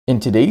In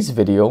today's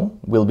video,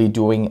 we'll be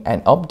doing an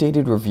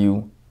updated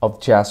review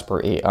of Jasper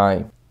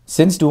AI.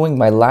 Since doing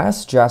my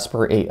last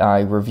Jasper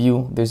AI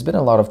review, there's been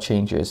a lot of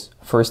changes.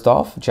 First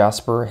off,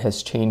 Jasper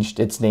has changed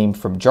its name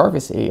from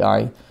Jarvis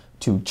AI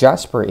to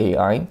Jasper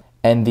AI,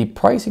 and the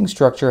pricing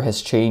structure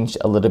has changed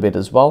a little bit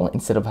as well.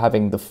 Instead of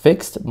having the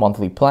fixed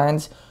monthly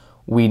plans,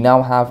 we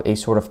now have a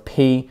sort of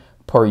pay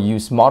per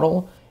use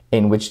model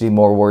in which the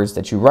more words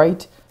that you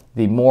write,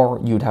 the more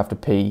you'd have to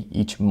pay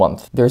each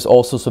month. There's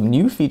also some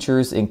new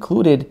features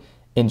included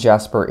in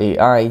Jasper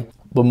AI,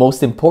 but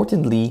most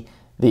importantly,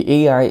 the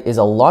AI is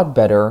a lot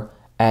better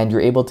and you're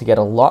able to get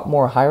a lot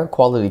more higher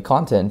quality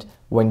content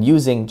when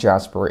using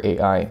Jasper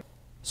AI.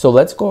 So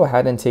let's go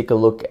ahead and take a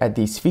look at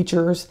these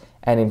features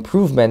and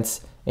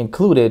improvements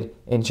included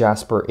in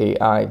Jasper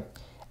AI.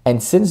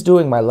 And since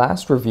doing my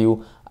last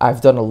review,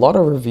 I've done a lot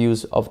of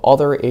reviews of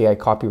other AI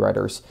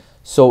copywriters.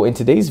 So in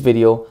today's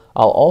video,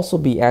 I'll also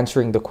be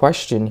answering the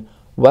question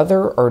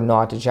whether or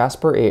not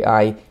Jasper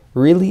AI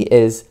really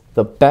is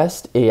the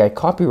best AI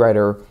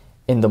copywriter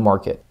in the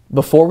market.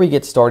 Before we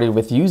get started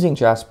with using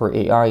Jasper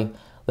AI,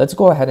 let's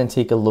go ahead and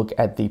take a look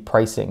at the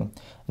pricing.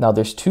 Now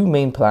there's two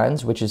main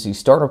plans, which is the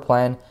starter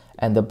plan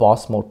and the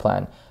boss mode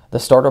plan. The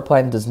starter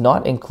plan does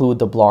not include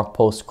the blog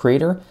post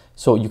creator,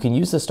 so you can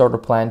use the starter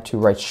plan to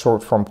write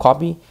short form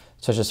copy,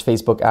 such as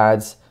Facebook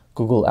ads,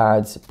 Google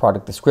ads,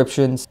 product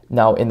descriptions.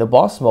 Now in the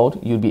boss mode,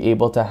 you'll be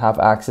able to have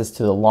access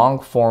to the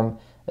long form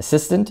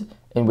assistant,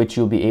 in which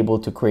you'll be able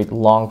to create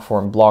long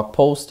form blog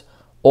post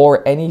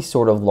or any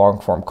sort of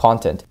long form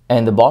content.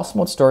 And the boss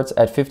mode starts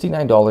at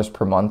 $59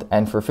 per month,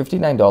 and for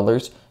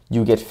 $59,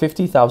 you get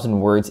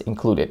 50,000 words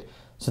included.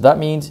 So that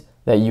means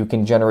that you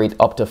can generate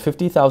up to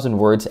 50,000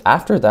 words.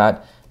 After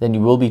that, then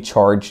you will be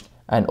charged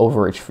an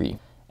overage fee.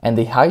 And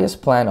the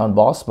highest plan on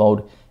boss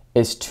mode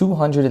is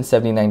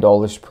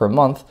 $279 per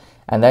month,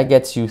 and that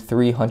gets you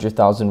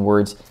 300,000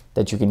 words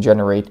that you can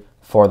generate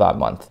for that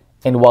month.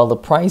 And while the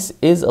price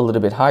is a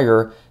little bit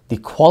higher, the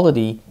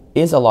quality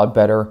is a lot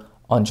better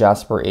on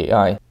Jasper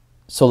AI.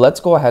 So let's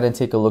go ahead and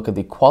take a look at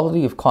the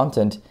quality of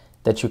content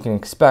that you can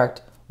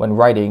expect when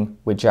writing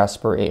with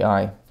Jasper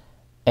AI.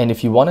 And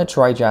if you want to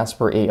try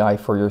Jasper AI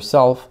for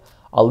yourself,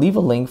 I'll leave a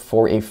link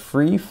for a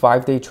free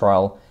 5-day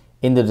trial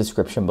in the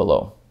description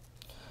below.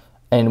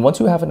 And once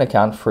you have an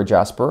account for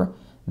Jasper,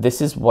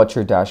 this is what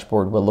your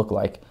dashboard will look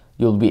like.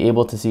 You'll be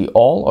able to see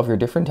all of your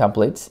different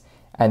templates,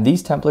 and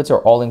these templates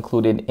are all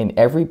included in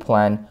every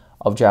plan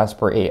of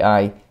Jasper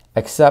AI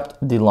except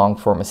the long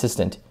form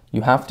assistant.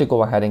 You have to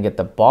go ahead and get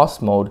the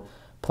boss mode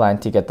plan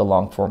to get the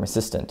long form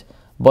assistant.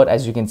 But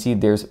as you can see,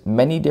 there's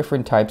many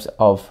different types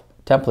of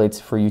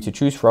templates for you to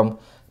choose from,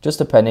 just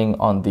depending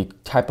on the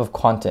type of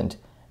content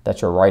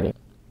that you're writing.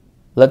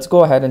 Let's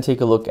go ahead and take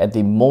a look at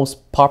the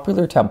most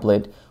popular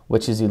template,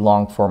 which is the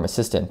long form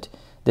assistant.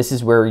 This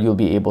is where you'll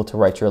be able to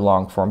write your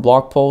long form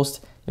blog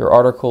post, your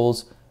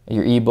articles,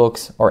 your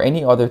ebooks, or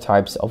any other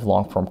types of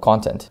long form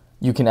content.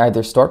 You can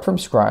either start from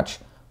scratch,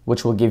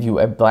 which will give you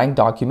a blank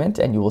document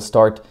and you will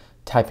start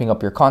typing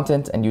up your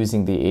content and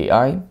using the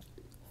AI,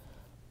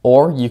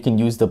 or you can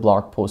use the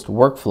blog post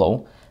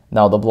workflow.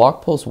 Now the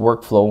blog post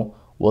workflow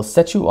will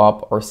set you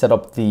up or set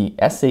up the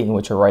essay in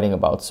which you're writing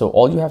about. So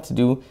all you have to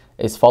do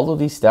is follow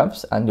these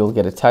steps and you'll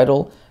get a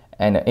title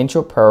and an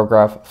intro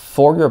paragraph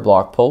for your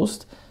blog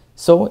post.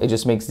 So it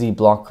just makes the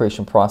blog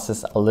creation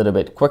process a little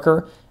bit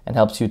quicker and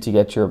helps you to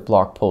get your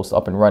blog post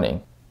up and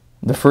running.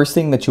 The first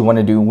thing that you want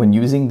to do when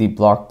using the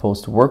blog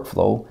post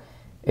workflow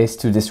is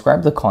to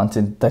describe the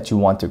content that you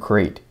want to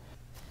create.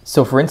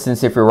 So for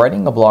instance, if you're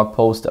writing a blog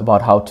post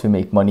about how to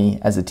make money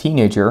as a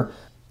teenager,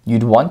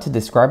 you'd want to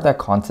describe that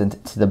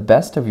content to the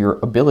best of your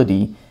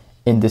ability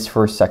in this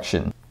first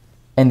section.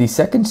 And the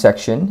second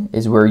section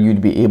is where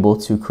you'd be able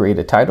to create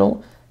a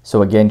title.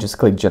 So again, just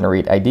click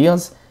generate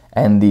ideas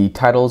and the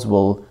titles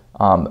will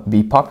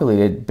be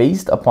populated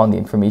based upon the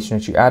information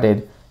that you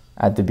added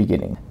at the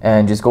beginning.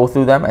 And just go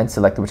through them and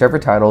select whichever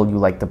title you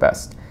like the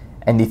best.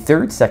 And the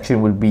third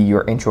section would be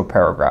your intro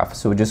paragraph.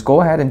 So just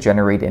go ahead and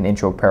generate an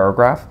intro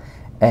paragraph,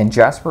 and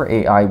Jasper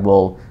AI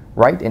will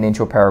write an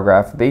intro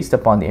paragraph based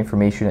upon the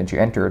information that you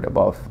entered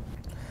above.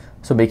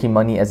 So making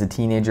money as a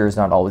teenager is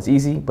not always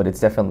easy, but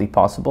it's definitely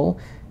possible.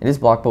 In this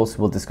blog post,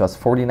 we'll discuss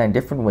 49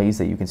 different ways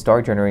that you can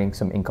start generating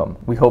some income.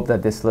 We hope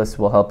that this list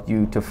will help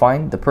you to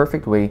find the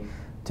perfect way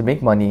to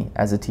make money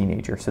as a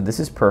teenager. So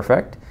this is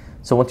perfect.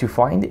 So once you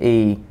find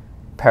a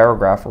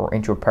paragraph or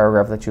intro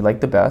paragraph that you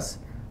like the best,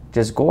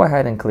 just go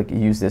ahead and click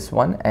use this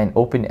one and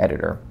open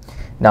editor.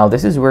 Now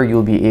this is where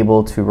you'll be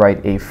able to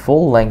write a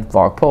full-length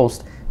blog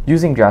post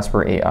using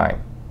Jasper AI.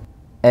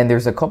 And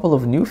there's a couple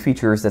of new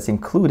features that's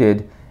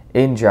included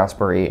in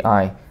Jasper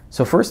AI.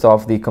 So first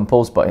off, the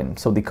compose button.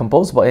 So the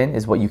compose button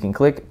is what you can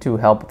click to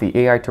help the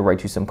AI to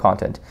write you some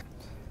content.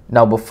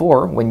 Now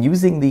before, when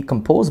using the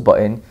compose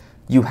button,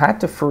 you had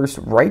to first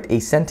write a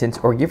sentence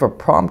or give a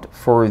prompt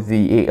for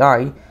the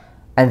AI,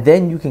 and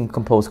then you can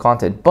compose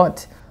content.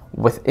 But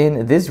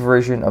within this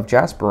version of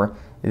Jasper,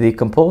 the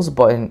compose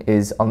button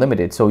is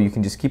unlimited. So you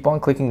can just keep on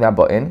clicking that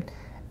button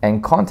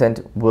and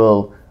content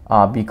will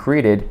be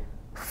created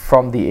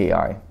from the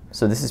AI.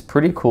 So this is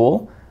pretty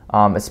cool,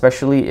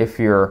 especially if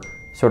you're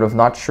sort of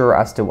not sure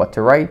as to what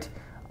to write.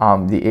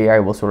 The AI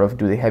will sort of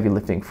do the heavy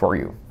lifting for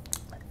you.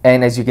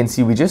 And as you can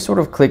see, we just sort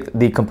of clicked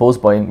the compose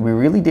button. We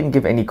really didn't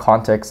give any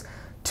context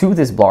to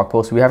this blog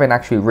post. We haven't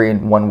actually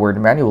written one word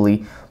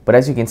manually, but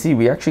as you can see,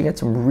 we actually get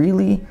some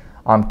really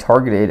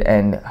targeted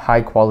and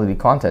high quality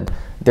content.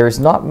 There's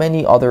not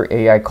many other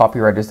AI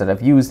copywriters that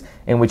I've used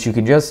in which you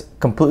can just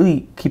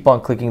completely keep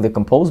on clicking the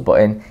compose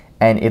button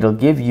and it'll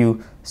give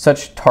you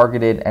such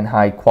targeted and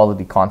high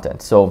quality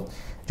content. So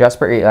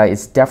Jasper AI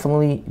has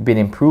definitely been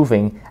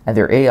improving and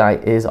their AI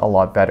is a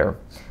lot better.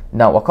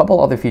 Now, a couple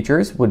other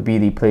features would be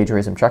the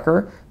plagiarism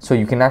checker. So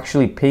you can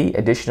actually pay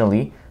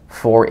additionally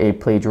for a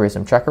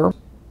plagiarism checker,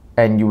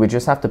 and you would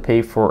just have to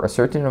pay for a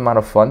certain amount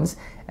of funds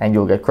and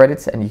you'll get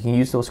credits, and you can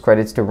use those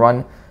credits to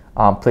run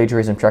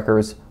plagiarism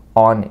checkers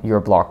on your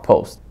blog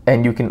post.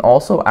 And you can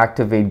also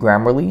activate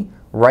Grammarly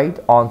right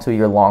onto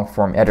your long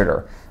form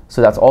editor.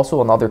 So that's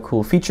also another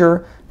cool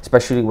feature,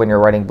 especially when you're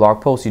writing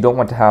blog posts. You don't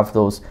want to have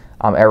those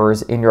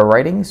errors in your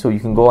writing, so you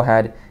can go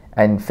ahead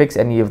and fix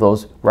any of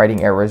those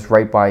writing errors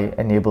right by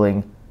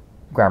enabling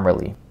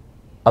Grammarly.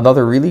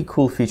 Another really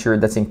cool feature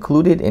that's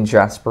included in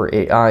Jasper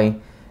AI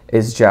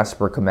is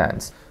Jasper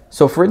commands.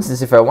 So for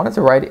instance, if I wanted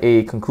to write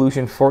a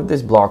conclusion for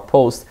this blog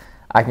post,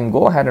 I can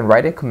go ahead and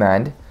write a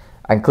command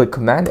and click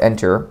Command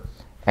Enter,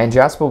 and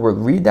Jasper will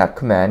read that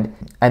command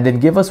and then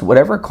give us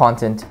whatever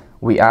content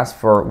we ask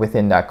for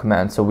within that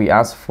command. So we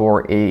asked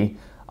for a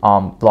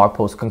blog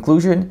post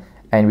conclusion,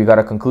 and we got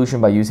a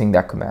conclusion by using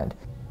that command.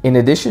 In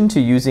addition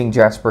to using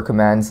Jasper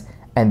commands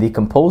and the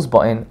compose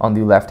button on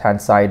the left-hand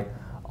side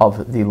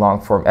of the long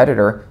form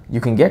editor,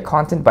 you can get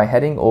content by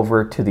heading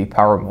over to the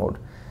power mode.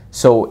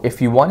 So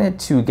if you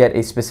wanted to get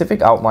a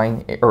specific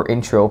outline or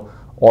intro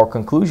or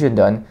conclusion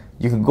done,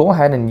 you can go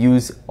ahead and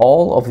use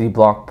all of the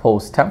blog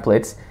post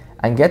templates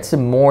and get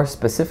some more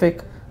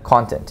specific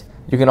content.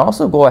 You can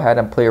also go ahead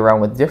and play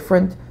around with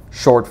different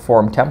short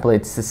form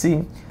templates to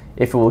see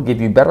if it will give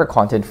you better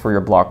content for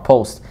your blog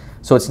post.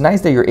 So it's nice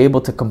that you're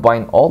able to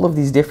combine all of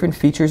these different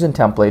features and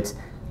templates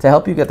to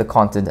help you get the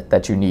content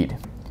that you need.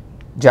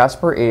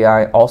 Jasper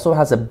AI also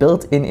has a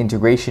built-in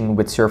integration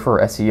with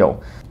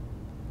surferseo.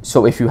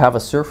 So if you have a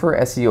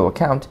surferseo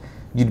account,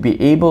 you'd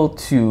be able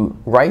to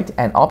write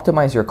and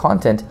optimize your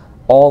content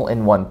all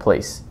in one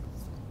place.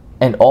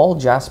 And all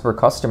Jasper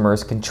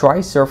customers can try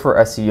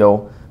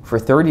surferseo for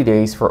 30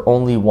 days for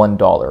only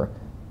 $1.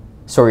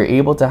 So you're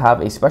able to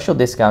have a special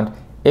discount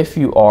if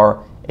you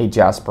are a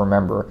Jasper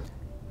member.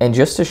 And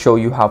just to show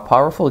you how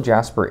powerful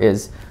Jasper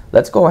is,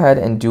 let's go ahead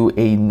and do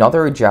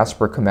another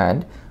Jasper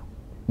command.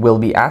 We'll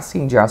be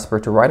asking Jasper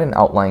to write an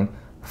outline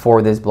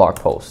for this blog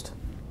post.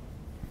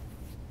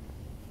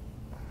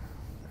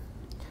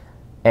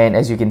 And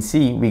as you can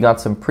see, we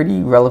got some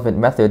pretty relevant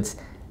methods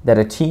that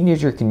a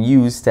teenager can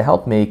use to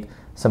help make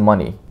some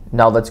money.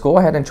 Now let's go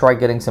ahead and try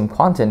getting some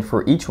content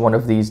for each one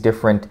of these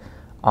different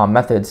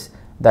methods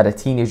that a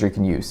teenager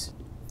can use.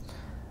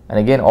 And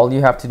again, all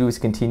you have to do is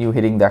continue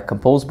hitting that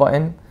compose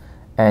button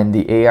and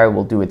the AI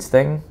will do its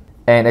thing.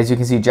 And as you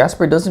can see,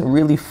 Jasper doesn't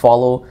really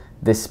follow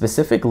this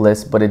specific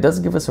list, but it does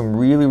give us some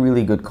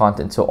really good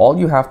content. So all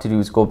you have to do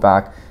is go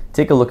back,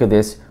 take a look at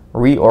this,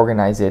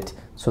 reorganize it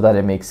so that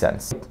it makes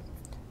sense.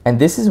 And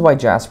this is why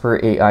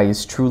Jasper AI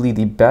is truly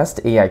the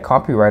best AI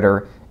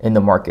copywriter in the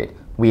market.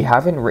 We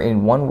haven't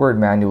written one word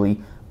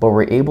manually, but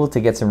we're able to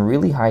get some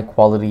really high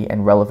quality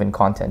and relevant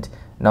content.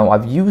 Now,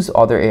 I've used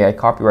other AI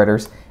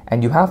copywriters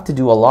and you have to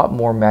do a lot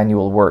more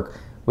manual work,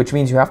 which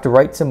means you have to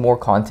write some more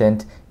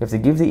content, you have to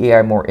give the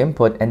AI more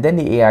input, and then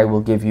the AI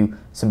will give you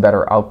some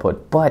better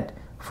output. But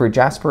for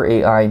Jasper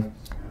AI,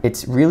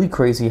 it's really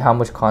crazy how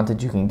much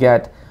content you can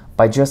get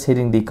by just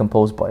hitting the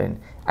compose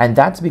button. And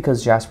that's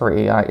because Jasper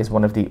AI is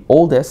one of the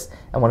oldest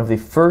and one of the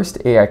first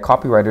AI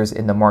copywriters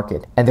in the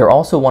market. And they're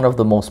also one of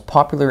the most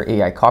popular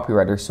AI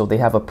copywriters, so they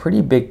have a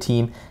pretty big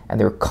team and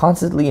they're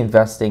constantly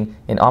investing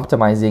in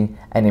optimizing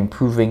and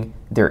improving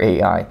their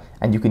AI.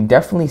 And you can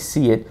definitely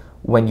see it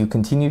when you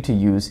continue to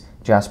use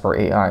Jasper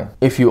AI.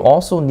 If you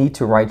also need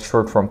to write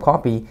short form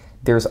copy,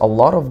 there's a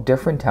lot of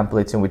different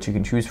templates in which you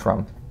can choose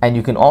from. And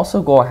you can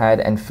also go ahead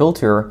and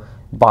filter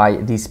by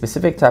the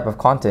specific type of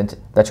content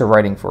that you're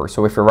writing for.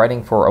 So if you're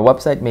writing for a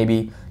website,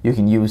 maybe you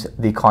can use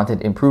the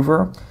content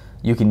improver,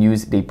 you can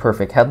use the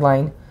perfect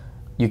headline,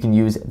 you can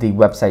use the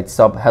website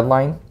sub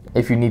headline.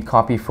 If you need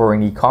copy for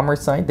an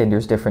e-commerce site, then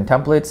there's different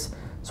templates,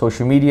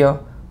 social media,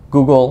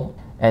 Google,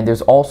 and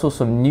there's also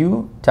some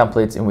new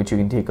templates in which you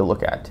can take a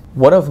look at.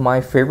 One of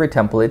my favorite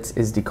templates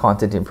is the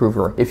content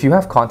improver. If you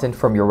have content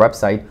from your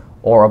website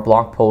or a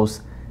blog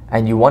post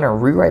and you want to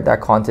rewrite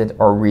that content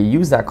or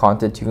reuse that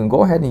content, you can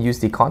go ahead and use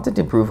the content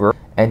improver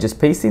and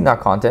just paste in that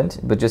content,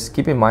 but just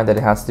keep in mind that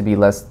it has to be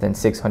less than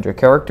 600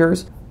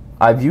 characters.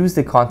 I've used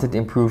the content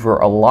improver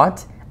a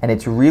lot and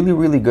it's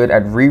really good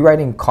at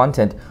rewriting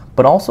content,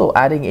 but also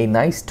adding a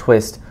nice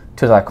twist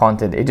to that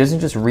content. It doesn't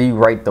just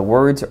rewrite the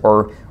words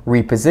or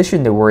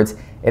reposition the words,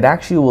 it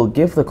actually will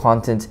give the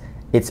content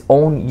its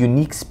own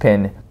unique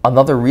spin.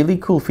 Another really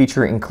cool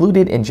feature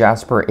included in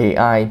Jasper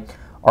AI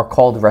are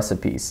called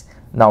recipes.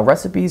 Now,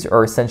 recipes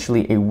are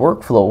essentially a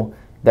workflow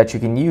that you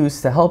can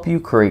use to help you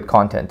create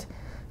content.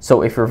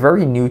 So if you're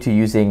very new to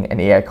using an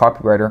AI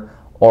copywriter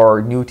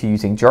or new to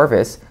using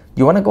Jarvis,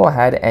 you want to go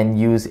ahead and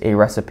use a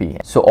recipe.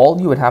 So all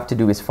you would have to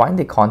do is find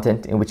the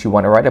content in which you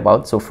want to write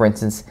about. So for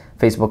instance,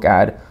 Facebook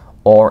ad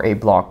or a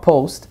blog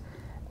post,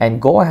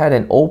 and go ahead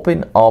and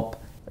open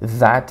up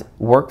that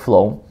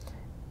workflow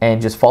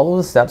and just follow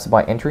the steps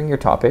by entering your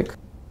topic.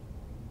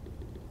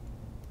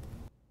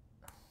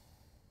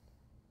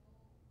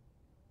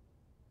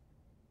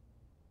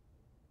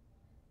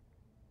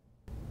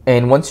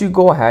 And once you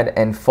go ahead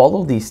and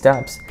follow these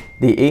steps,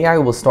 the AI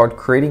will start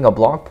creating a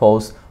blog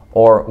post,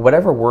 or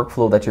whatever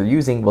workflow that you're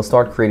using will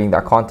start creating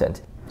that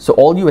content. So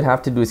all you would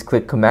have to do is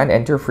click Command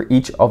Enter for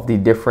each of the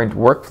different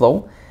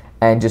workflow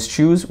and just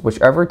choose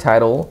whichever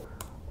title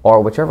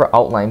or whichever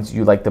outlines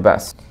you like the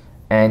best.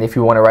 And if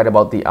you want to write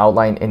about the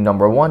outline in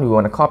number 1, we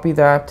want to copy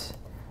that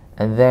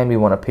and then we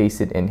want to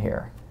paste it in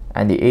here.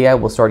 And the AI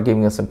will start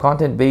giving us some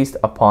content based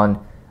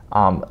upon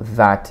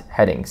that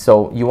heading.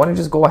 So you want to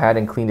just go ahead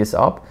and clean this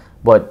up,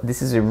 but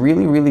this is a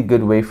really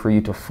good way for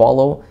you to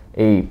follow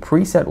a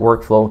preset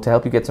workflow to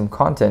help you get some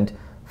content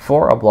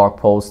for a blog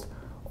post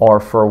or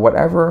for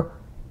whatever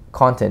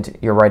content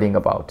you're writing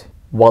about.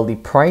 While the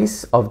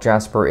price of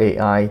Jasper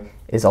AI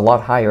is a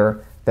lot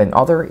higher than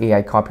other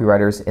AI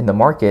copywriters in the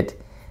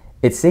market,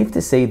 it's safe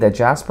to say that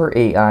Jasper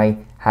AI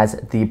has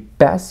the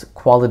best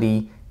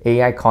quality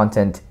AI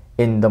content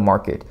in the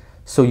market.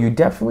 So you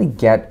definitely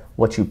get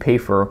what you pay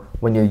for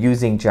when you're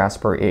using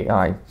Jasper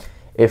AI.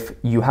 If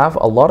you have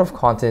a lot of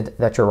content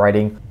that you're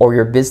writing or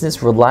your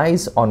business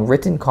relies on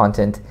written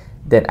content,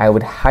 then I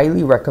would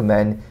highly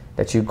recommend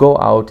that you go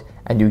out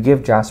and you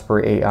give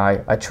Jasper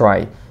AI a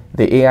try.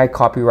 The AI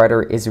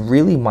copywriter is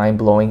really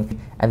mind-blowing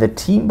and the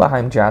team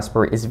behind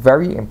Jasper is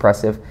very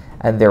impressive,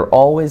 and they're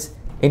always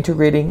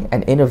integrating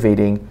and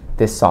innovating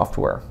this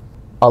software.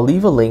 I'll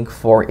leave a link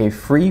for a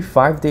free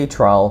 5-day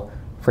trial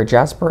for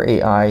Jasper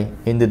AI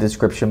in the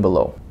description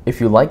below.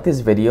 If you like this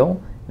video,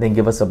 then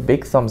give us a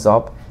big thumbs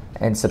up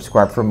and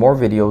subscribe for more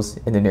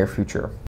videos in the near future.